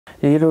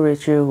Little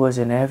Richard was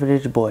an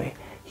average boy.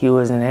 He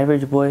was an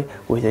average boy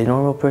with a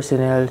normal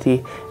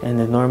personality and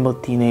a normal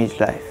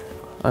teenage life.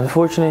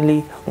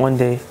 Unfortunately, one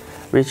day,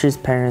 Richard's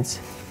parents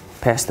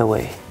passed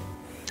away.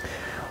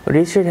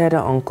 Richard had an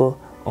uncle,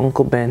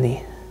 Uncle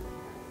Benny.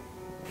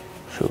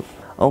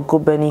 Uncle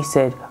Benny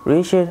said,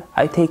 "Richard,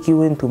 I take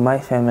you into my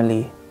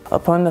family."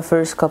 Upon the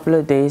first couple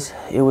of days,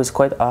 it was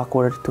quite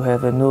awkward to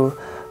have a new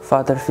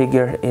father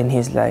figure in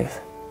his life.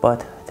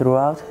 But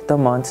throughout the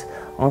months,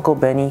 Uncle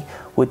Benny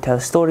would tell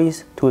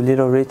stories to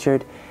little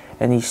Richard,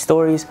 and these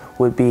stories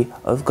would be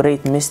of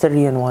great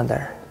mystery and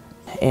wonder.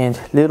 And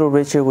little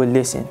Richard would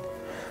listen.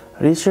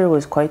 Richard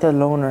was quite a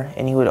loner,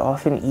 and he would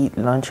often eat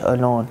lunch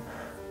alone.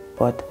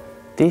 But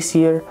this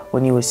year,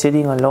 when he was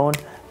sitting alone,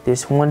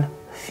 this one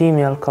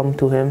female come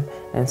to him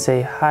and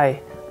say,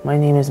 "Hi, my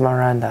name is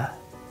Miranda.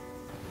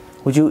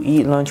 Would you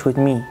eat lunch with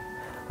me?"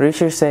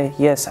 Richard said,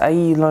 "Yes, I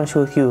eat lunch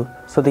with you."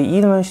 So they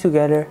eat lunch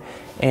together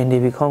and they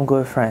become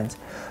good friends.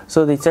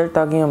 So they start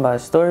talking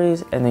about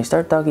stories and they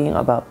start talking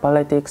about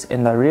politics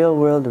in the real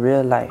world,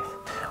 real life.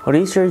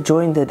 Richard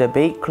joined the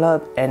debate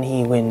club and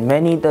he win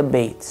many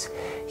debates.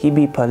 He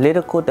be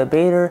political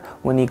debater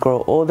when he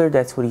grow older.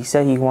 That's what he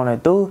said he want to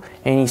do.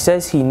 And he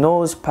says he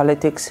knows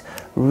politics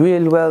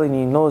real well and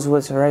he knows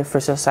what's right for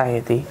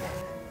society.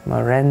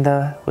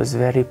 Miranda was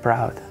very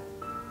proud,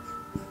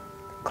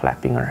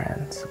 clapping her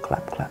hands,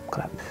 clap, clap,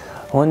 clap.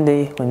 One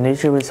day when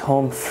Richard was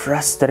home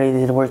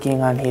frustrated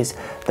working on his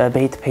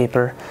debate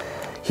paper,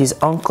 his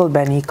Uncle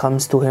Benny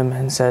comes to him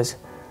and says,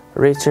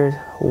 "Richard,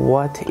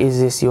 what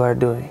is this you are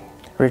doing?"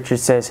 Richard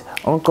says,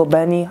 "Uncle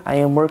Benny, I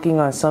am working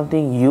on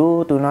something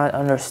you do not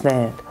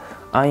understand.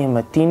 I am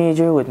a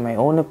teenager with my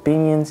own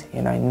opinions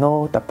and I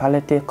know the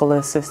political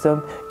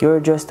system. You're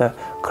just a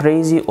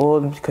crazy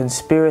old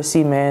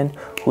conspiracy man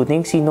who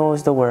thinks he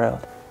knows the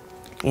world."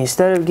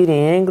 Instead of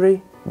getting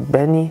angry,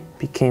 Benny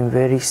became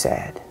very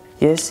sad.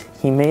 Yes,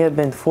 he may have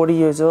been 40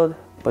 years old,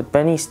 but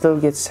Benny still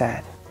gets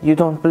sad. "You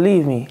don't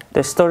believe me.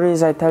 The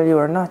stories I tell you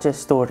are not just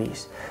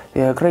stories.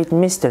 They are great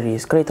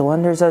mysteries, great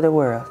wonders of the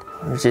world."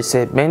 Richard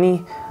said,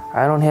 "Benny,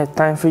 I don't have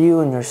time for you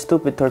and your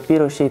stupid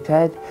torpedo-shaped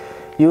head.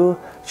 You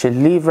should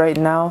leave right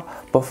now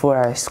before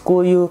I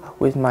school you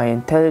with my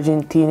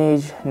intelligent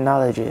teenage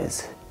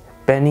knowledges."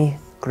 Benny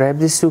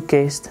grabbed his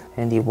suitcase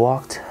and he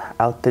walked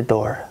out the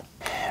door.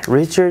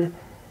 Richard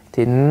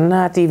did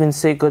not even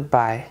say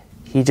goodbye.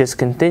 He just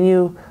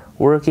continued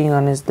working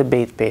on his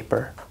debate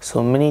paper.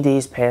 So many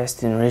days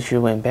passed and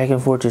Richard went back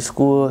and forth to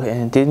school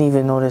and didn't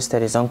even notice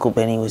that his Uncle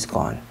Benny was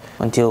gone.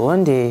 Until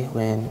one day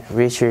when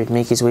Richard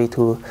made his way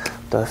to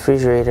the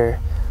refrigerator,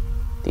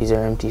 these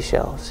are empty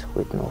shelves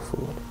with no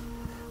food.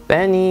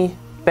 "Benny,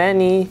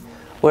 Benny,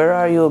 where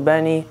are you,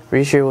 Benny?"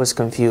 Richard was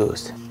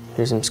confused.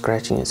 Here's him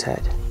scratching his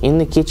head. In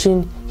the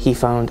kitchen, he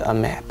found a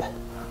map.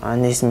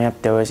 On this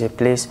map, there was a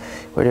place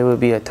where there would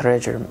be a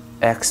treasure,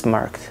 X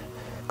marked.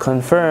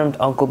 Confirmed,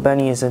 Uncle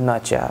Benny is a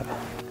nut job.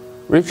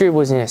 Richard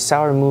was in a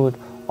sour mood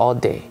all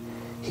day.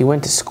 He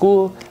went to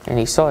school and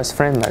he saw his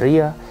friend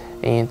Maria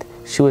and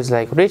she was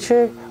like,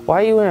 "Richard,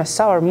 why are you in a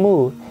sour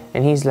mood?"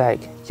 And he's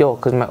like, "Yo,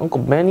 cause my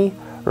Uncle Benny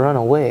run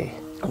away."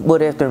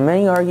 But after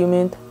many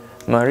arguments,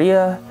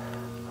 Miranda,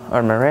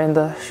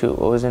 shoot,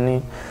 what was her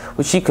name?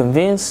 Well, she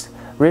convinced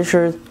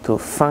Richard to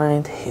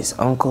find his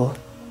Uncle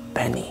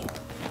Benny.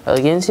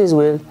 Against his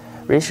will,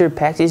 Richard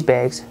packed his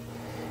bags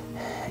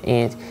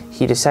and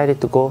he decided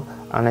to go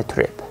on a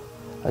trip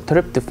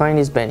to find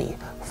his Benny,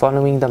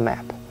 following the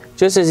map.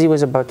 Just as he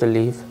was about to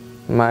leave,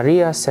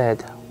 Maria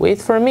said, "Wait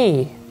for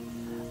me,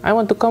 I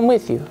want to come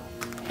with you."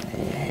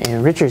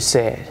 And Richard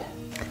said,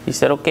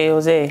 "Okay,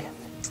 Jose."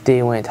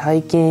 They went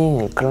hiking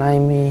and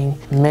climbing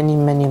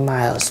many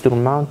miles through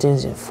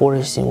mountains and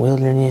forests and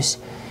wilderness,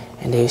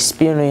 and they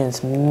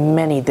experienced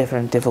many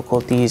different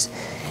difficulties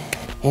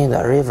in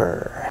the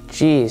river.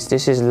 Jeez,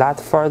 this is a lot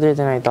farther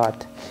than I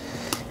thought.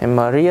 And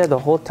Maria the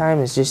whole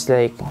time is just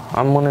like,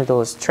 I'm one of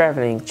those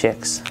traveling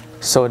chicks.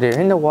 So they're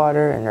in the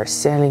water and they're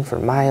sailing for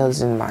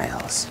miles and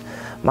miles,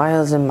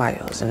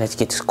 and it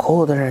gets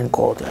colder and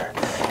colder.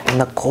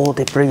 And the cold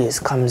breeze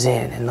comes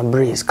in, and the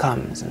breeze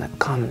comes, and it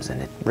comes,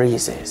 and it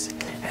breezes.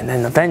 And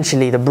then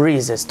eventually the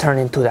breezes turn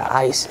into the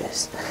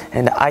ices,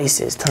 and the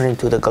ices turn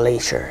into the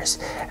glaciers,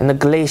 and the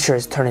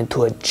glaciers turn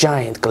into a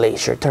giant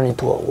glacier, turn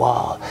into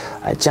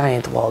a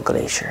giant wall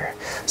glacier.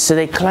 So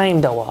they climb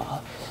the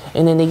wall,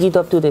 and then they get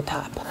up to the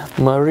top.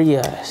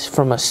 Maria is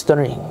from a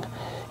string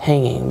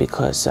hanging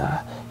because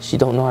she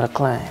don't know how to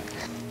climb.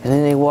 And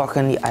then they walk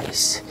on the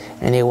ice,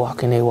 and they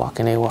walk, and they walk,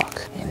 and they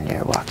walk, and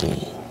they're walking.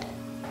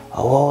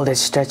 A wall that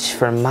stretched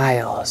for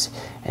miles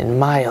and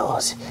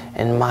miles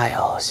and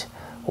miles.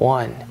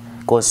 One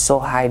goes so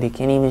high they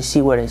can't even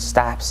see where it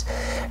stops,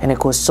 and it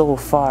goes so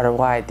far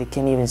wide they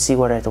can't even see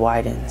where it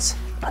widens.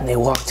 And they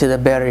walk to the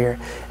barrier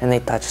and they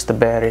touch the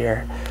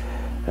barrier,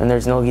 and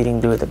there's no getting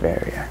through the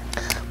barrier.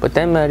 But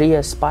then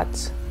Maria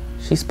spots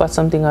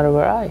something out of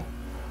her eye.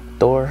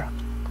 Door.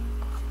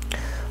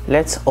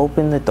 Let's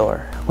open the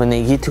door. When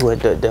they get to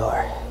the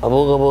door, a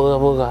booga booga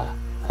booga,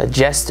 a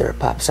jester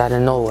pops out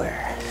of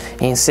nowhere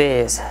and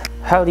says,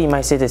 Howdy,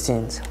 my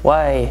citizens.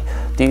 Why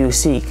do you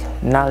seek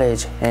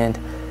knowledge and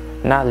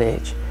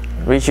knowledge?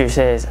 Richard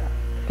says,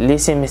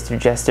 listen, Mr.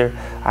 Jester,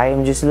 I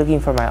am just looking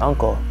for my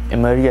uncle.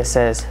 And Maria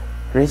says,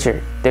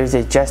 Richard, there's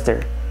a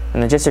jester.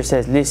 And the jester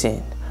says,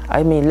 listen,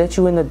 I may let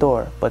you in the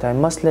door, but I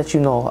must let you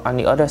know on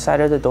the other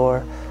side of the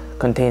door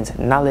contains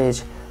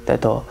knowledge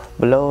that'll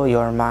blow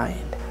your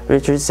mind.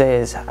 Richard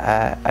says,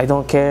 I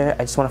don't care,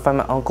 I just want to find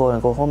my uncle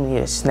and go home and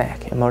eat a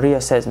snack. And Maria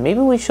says,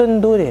 maybe we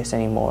shouldn't do this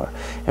anymore.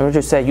 And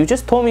Richard said, you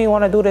just told me you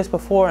want to do this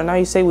before, and now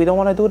you say we don't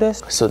want to do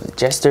this? So the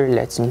jester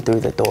lets him through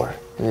the door.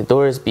 And the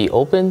door is be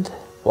opened,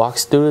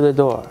 walks through the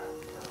door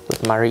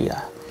with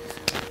Maria.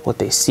 What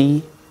they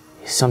see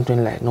is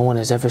something like no one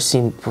has ever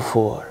seen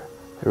before.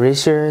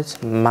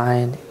 Richard's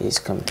mind is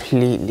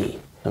completely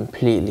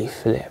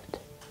flipped.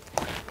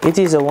 It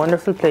is a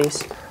wonderful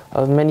place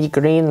of many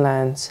green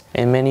lands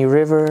and many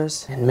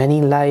rivers and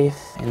many life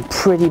and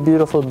pretty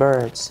beautiful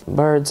birds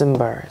and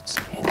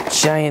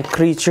giant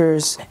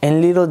creatures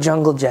and little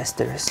jungle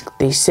jesters.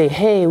 They say,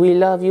 hey, we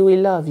love you,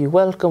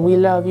 welcome, we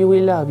love you,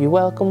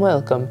 welcome,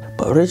 welcome.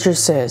 But Richard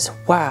says,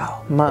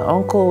 wow, my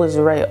uncle was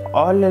right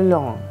all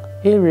along.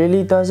 It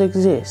really does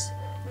exist.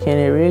 Can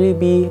it really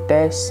be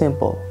that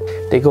simple?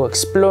 They go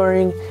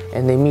exploring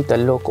and they meet the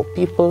local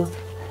people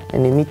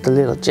and they meet the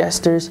little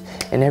jesters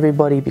and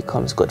everybody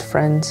becomes good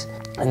friends.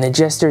 And the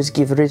jesters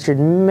give Richard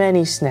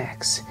many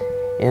snacks.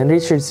 And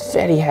Richard's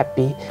very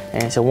happy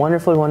and it's a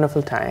wonderful,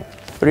 wonderful time.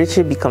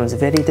 Richard becomes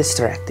very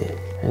distracted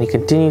and he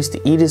continues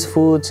to eat his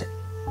foods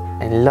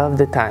and love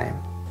the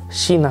time.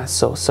 She's not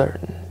so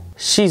certain.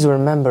 She's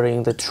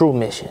remembering the true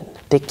mission.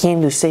 They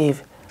came to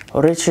save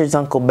Richard's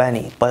Uncle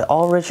Benny, but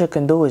all Richard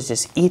can do is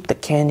just eat the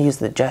candies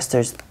the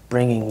jesters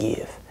bring and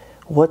give.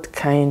 What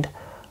kind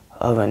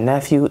of a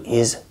nephew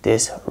is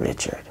this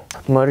Richard?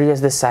 Maria's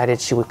decided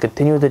she would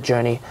continue the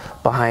journey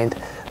behind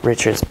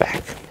Richard's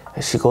back.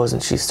 As she goes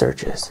and she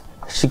searches.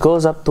 She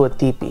goes up to a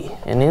teepee,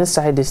 and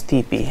inside this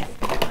teepee,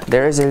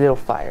 there is a little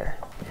fire.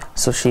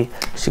 So she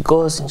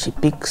goes and she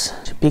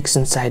peeks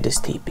inside this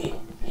teepee.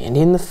 And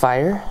in the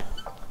fire,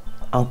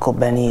 Uncle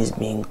Benny is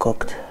being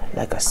cooked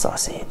like a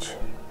sausage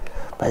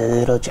by the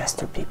little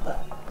jester people.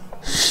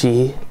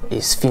 She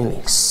is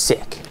feeling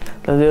sick.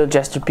 The little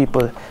jester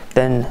people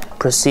then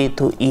proceed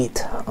to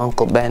eat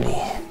Uncle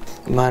Benny.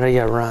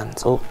 Maria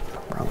runs, oh,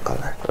 wrong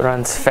color,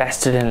 runs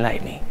faster than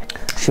lightning.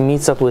 She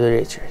meets up with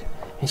Richard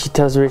and she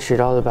tells Richard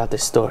all about the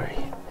story.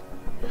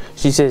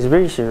 She says,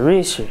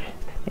 Richard,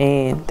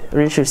 and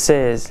Richard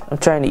says, I'm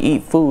trying to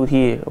eat food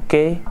here,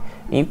 okay?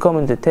 And you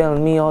coming to tell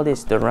me all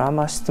this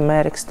drama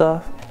schematic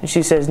stuff? And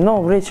she says,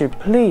 no, Richard,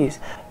 please.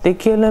 They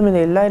kill him and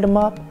they light him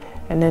up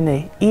and then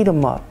they eat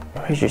him up.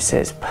 Richard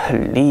says,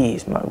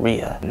 please,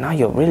 Maria, now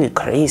you're really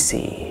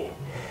crazy.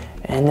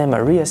 And then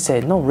Maria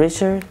said, no,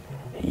 Richard,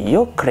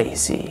 you're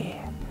crazy.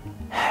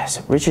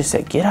 So Richard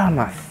said, get out of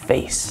my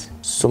face.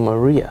 So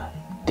Maria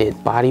did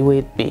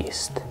bodyweight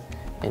beast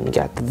and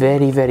got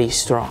very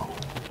strong.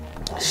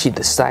 She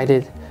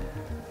decided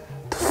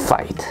to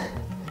fight.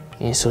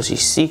 And so she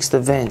seeks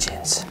the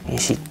vengeance and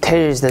she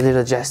tears the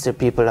little jester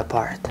people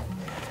apart.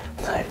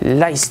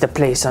 Lights the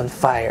place on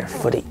fire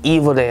for the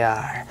evil they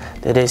are,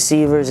 the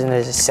deceivers and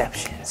the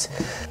deceptions.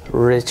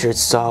 Richard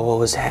saw what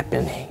was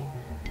happening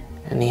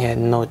and he had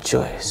no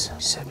choice.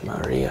 He said,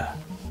 Maria,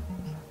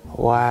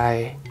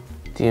 why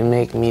do you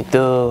make me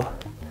do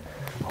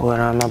what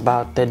I'm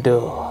about to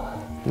do?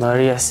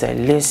 Maria said,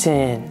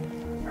 listen,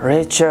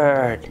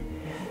 Richard,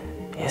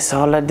 it's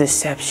all a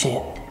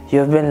deception.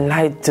 You've been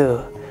lied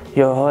to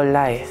your whole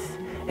life.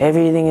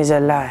 Everything is a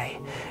lie.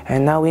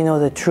 And now we know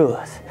the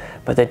truth.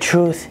 But the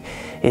truth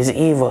is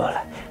evil.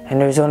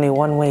 And there's only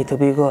one way to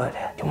be good.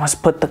 You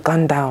must put the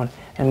gun down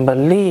and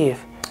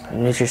believe.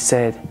 And Richard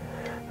said,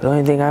 the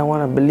only thing I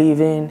want to believe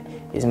in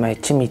is my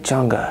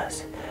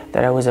chimichangas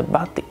that I was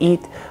about to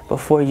eat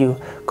before you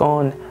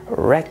gone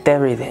wrecked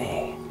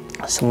everything.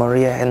 So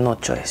Maria had no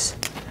choice.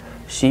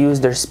 She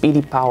used her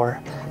speedy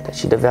power that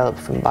she developed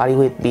from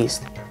bodyweight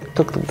beast,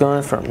 took the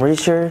gun from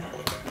Richard.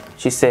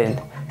 She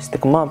said,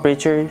 stick him up,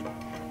 Richard.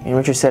 And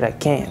Richard said, I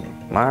can't.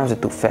 My arms are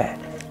too fat.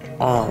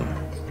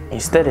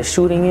 Instead of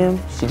shooting him,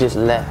 she just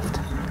left.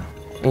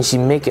 And she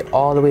make it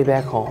all the way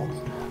back home,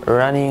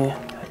 running,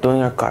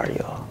 doing her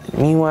cardio.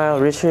 Meanwhile,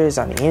 Richard is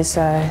on the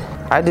inside.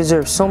 I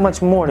deserve so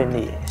much more than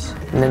this.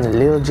 And then the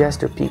little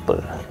jester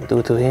people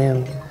do to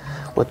him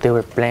what they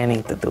were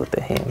planning to do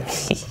to him.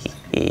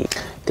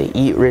 They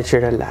eat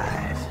Richard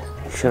alive.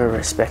 You should have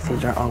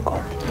respected your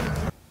uncle.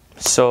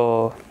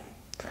 So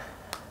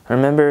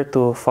remember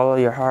to follow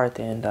your heart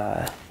and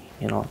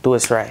do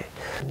what's right.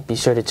 Be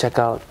sure to check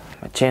out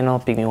my channel,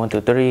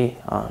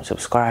 Pygmy123.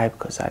 Subscribe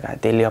because I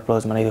got daily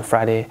uploads Monday to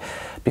Friday.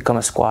 Become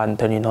a squad and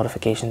turn your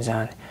notifications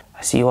on.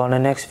 I see you all in the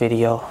next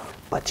video,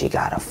 but you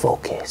gotta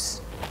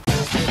focus.